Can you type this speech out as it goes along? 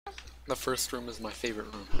The first room is my favorite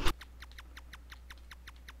room.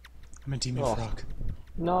 I'm a demon frog.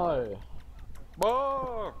 No!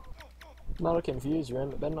 Whoa! Not a confused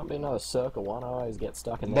room, it better not be another circle one. I always get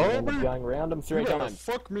stuck in there and end up going round them 3 times.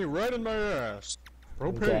 Fuck me right in my ass.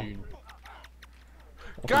 Propane.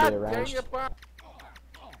 God dang it, Bob!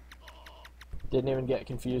 Didn't even get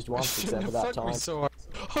confused once except for that time. So hard.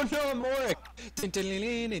 Oh no, I'm Oric!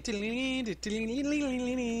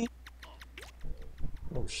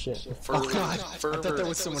 Oh shit. Oh god, I thought that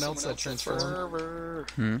was someone else that transformed.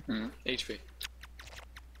 HP.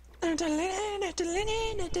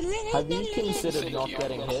 Have you considered not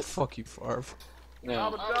getting hit? Fuck you, Farv.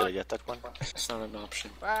 No, Did I get that one? it's not an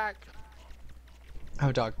option. Back!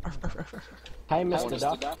 Oh, dog. Hey, Mr.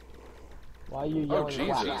 Duck. Why are you Oh, yelling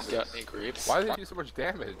Jesus. quack? Got any grapes? Why did it do so much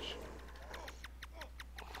damage?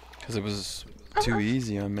 Because it was too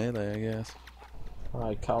easy on melee, I guess.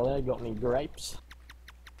 Alright, Carl, got any grapes?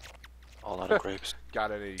 All out of grapes.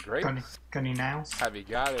 Got any grapes? Got any nails? Have you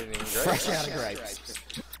got any grapes? Fresh out of grapes.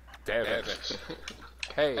 Damn it.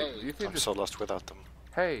 Hey, do you think I'm this... so lost without them.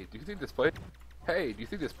 Hey, do you think this place... Hey, do you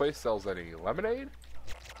think this place sells any lemonade?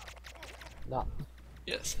 Nah.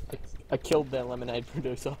 Yes. I killed their lemonade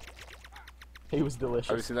producer. He was delicious.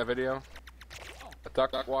 Have you seen that video? A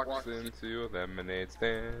duck walks into a lemonade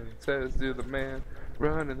stand, says to the man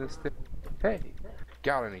running the stand, hey,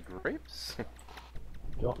 got any grapes?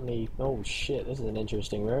 Got any... Oh shit, this is an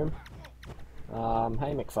interesting room.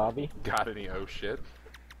 Hey McFarvo. Got any oh shit?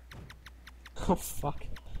 Oh fuck.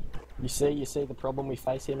 You see the problem we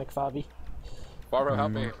face here, McFarvo? Barbara,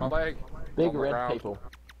 help me, my leg. Big On the red ground. people.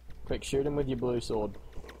 Quick, shoot him with your blue sword.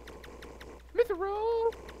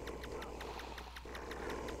 Mithril!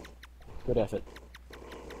 Good effort.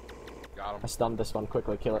 Got I him. stunned this one,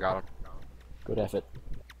 quickly kill it. Got him. Good effort.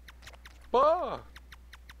 Oh!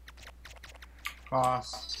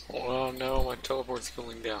 Boss. Oh no, my teleport's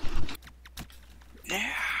cooling down.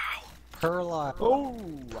 Paralyzed. Oh!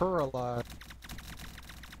 Paralyzed.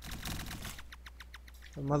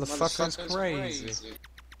 The motherfucker's crazy.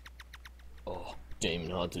 Oh,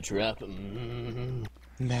 demon hard to trap.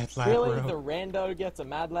 Mad Lab Really? Bro. The rando gets a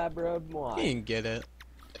Mad Lab robe? Why? He didn't get it.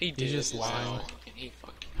 He did. just lied. Wow. And he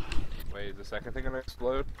fucking... Wait, is the second thing gonna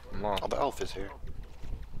explode? I'm lost. Oh, the elf is here.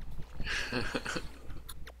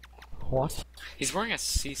 What? He's wearing a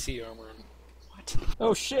CC armor. What?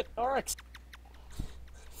 Oh shit, Oryx!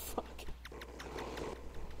 Fuck.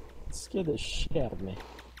 Scared the shit out of me.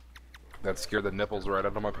 That scared the nipples right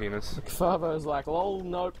out of my penis. McFarvo's like, lol,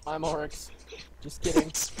 nope, I'm Oryx. Just kidding.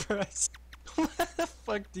 Express. Why the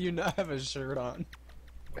fuck do you not have a shirt on?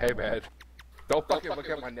 Hey man, don't fucking look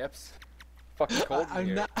at my nips. Fucking cold in I'm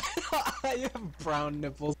here. not. You have brown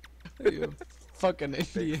nipples. You fucking Big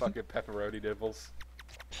idiot. fucking pepperoni nipples.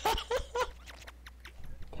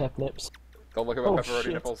 Pep nips. Don't look at my Oh, pepperoni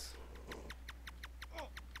shit. nipples.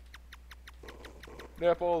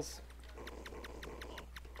 Nipples.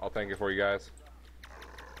 I'll thank you for you guys.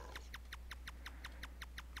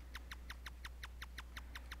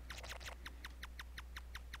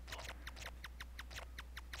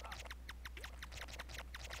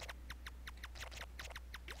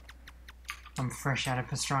 I'm fresh out of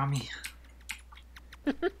pastrami.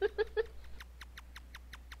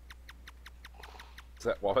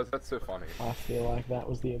 Why was that so funny? I feel like that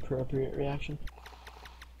was the appropriate reaction.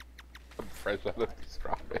 I'm fresh out of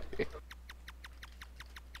pastrami.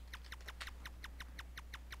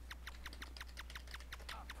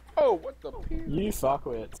 Oh, what the pee? You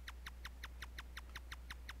fuckwit.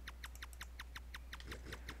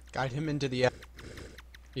 Guide him into the.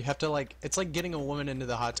 You have to like. It's like getting a woman into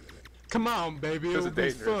the hot. Come on, baby, This it'll is be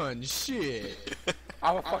dangerous. fun. Shit.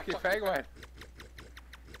 I'm a fucking penguin.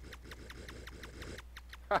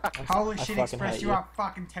 Holy I shit, fucking Express, hate you you. are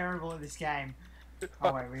fucking terrible at this game.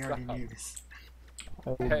 Oh wait, we already knew this. I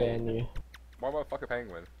will Hey. ban you. Why am I a fucking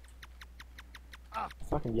penguin?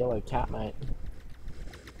 Fucking yellow cat, mate.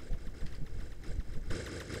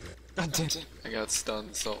 God damn. I got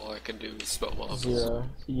stunned, so all I can do is spell levels. 0.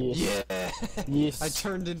 Yes. Yeah. Yes. I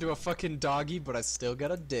turned into a fucking doggy, but I still got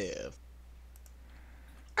a div.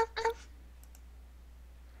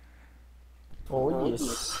 Oh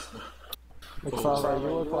yes. McFarvo,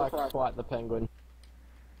 you look like quite the penguin.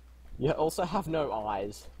 You also have no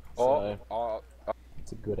eyes, so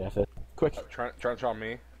it's a good effort. Quick. Trench on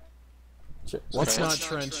me. What's Trench. not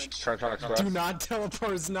trench? Trench on Express. Do not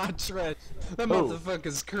teleport is not trench. That Oh.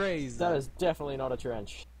 motherfucker's crazy. That is definitely not a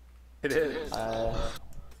trench. It is.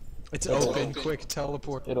 It's open, quick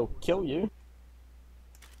teleport. It'll kill you.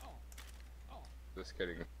 Just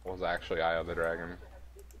kidding. It was actually Eye of the Dragon.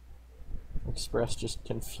 Express just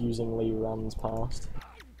confusingly runs past.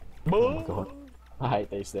 Oh my god. I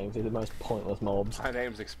hate these things. They're the most pointless mobs. My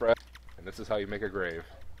name's Express, and this is how you make a grave.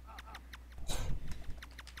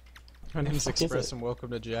 My name's fuck is Express it? and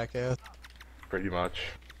welcome to Jackass. Pretty much.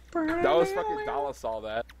 That was fucking Dallas saw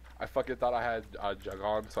that. I fucking thought I had a jug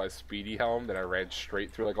on, so I speedy helmed, and I ran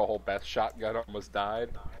straight through like a whole Beth shotgun, almost died.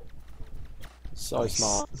 So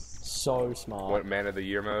smart. So smart. Went man of the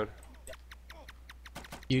year mode.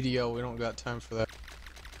 UDL, we don't got time for that.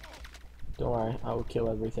 Don't worry, I will kill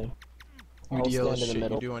everything. I'll UDL stand is in the shit you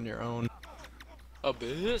middle. do on your own.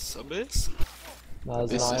 Abyss, Abyss. No,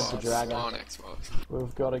 there's This an Eye is of the Dragon. on Xbox.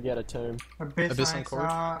 We've got to get a tomb. Abyss on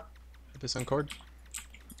cord? Abyss on cord?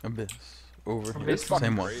 Abyss. Over here. It's fucking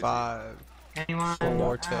Same one. crazy. 5, Anyone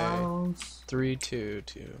Forte. else? 3, 2,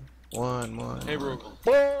 2, 1, 1. Hey, Rogel.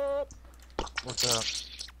 What's up?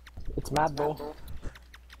 It's Madball.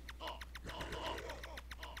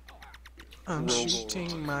 I'm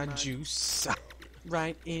shooting my juice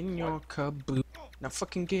right in your caboose. Now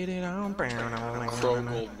fucking get it on.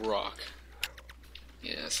 Rogel Rock.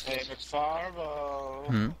 Yes. Hey, McFarvo.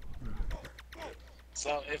 Hmm?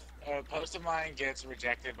 So if a post of mine gets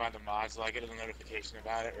rejected by the mods, will I get a notification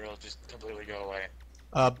about it, or it'll just completely go away?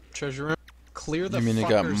 Treasure room. Clear the You mean it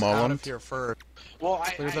got fuckers out mullimed? of here first. Well,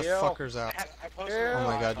 Clear the fuckers out. I posted Oh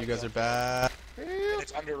my god, you guys are bad. and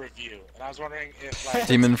it's under review, and I was wondering if like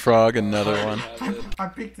Demon Frog, another I one. have it. I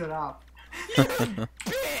picked it up.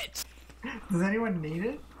 Does anyone need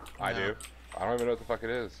it? I No. do. I don't even know what the fuck it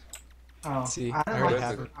is. Oh, See, I I don't already like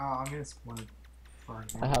have it. it. Oh, I'm gonna spawn it. Frog.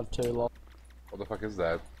 I have 2 lots. What the fuck is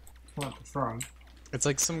that? What the frog? It's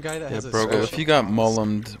like some guy that Yeah, has a Brogo, if special you got promise.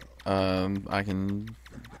 mullimed, I can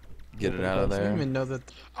get it out of I there. didn't even know that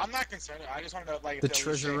I'm not concerned. I just want to know like if the they'll just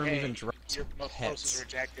treasure say, room hey, even drops your post pets. is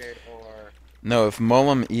rejected, or No, if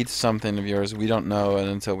Mullum eats something of yours, we don't know it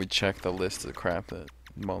until we check the list of crap that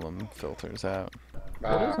Mullum filters out.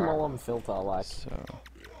 What does Mollum filter like? So,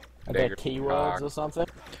 Are there Dagger keywords cock. or something?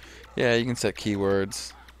 yeah, you can set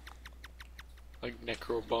keywords. Like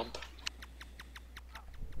Necro Bump.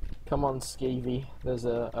 Come on, Skeevy. There's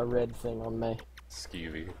a red thing on me.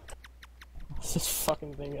 Skeevy. It's this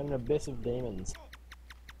fucking thing, an abyss of demons.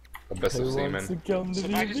 Abyss of Who wants to semen. come to so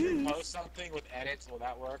if the I just abyss? post something with edits, will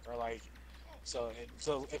that work? Or like, so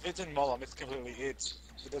if it's in Mullum, it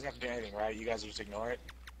doesn't have to do anything, right? You guys just ignore it.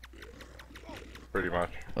 Pretty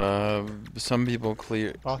much. Some people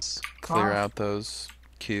clear boss. out those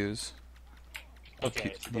queues.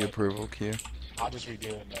 Okay, The but approval queue. I'll just redo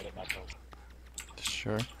it and edit my post.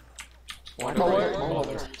 Sure. Why Oh, wait, not? hold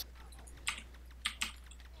on.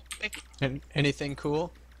 And anything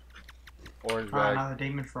cool? Orange Oh, bag. another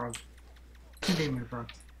demon frog. 2 demon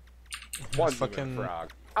frogs. One fucking- demon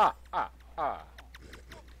frog. Ah.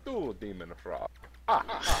 2 demon frog.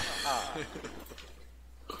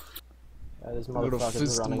 There's Little motherfuckers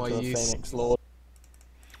fist running in to my a yeast. Phoenix Lord.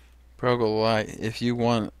 Brogo, if you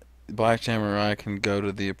want, Black Samurai can go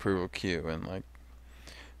to the approval queue and like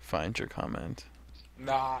find your comment.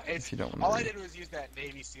 Nah, it's If you don't all wanna I read. did was use that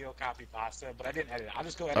Navy SEAL copy pasta, but I didn't edit it. I'll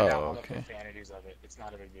just go edit Oh, out all okay. the profanities of it. It's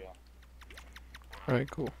not a big deal. Alright,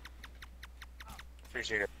 cool.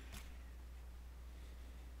 Appreciate it.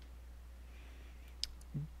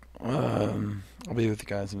 I'll be with you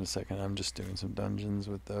guys in a second. I'm just doing some dungeons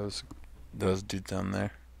with those dudes down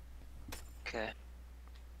there. Okay.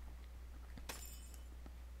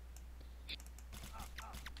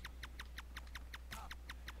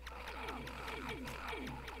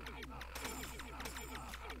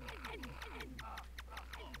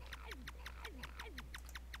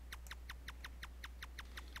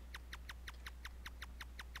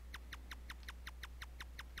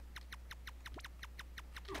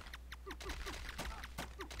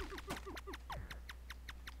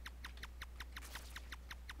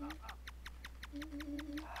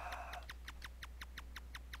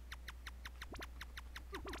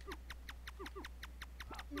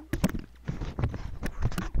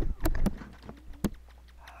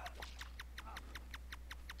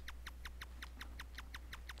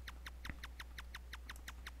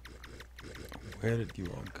 Where did you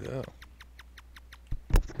all go?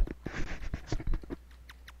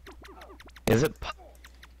 Is it?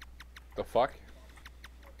 The fuck?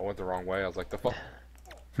 I went the wrong way. I was like, the fuck?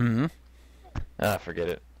 Hmm? Ah, forget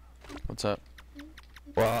it. What's up?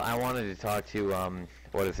 Well, I wanted to talk to,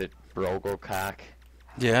 what is it, Brogocock?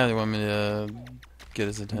 Yeah, you want me to get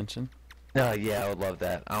his attention? Yeah, I would love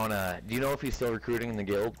that. Do you know if he's still recruiting in the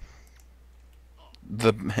guild?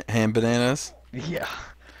 The ham bananas? Yeah.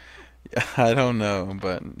 Yeah, I don't know,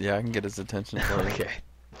 but yeah, I can get his attention for you. Okay,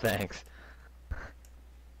 thanks.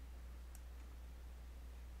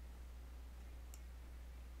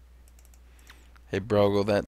 Hey, Brogo, that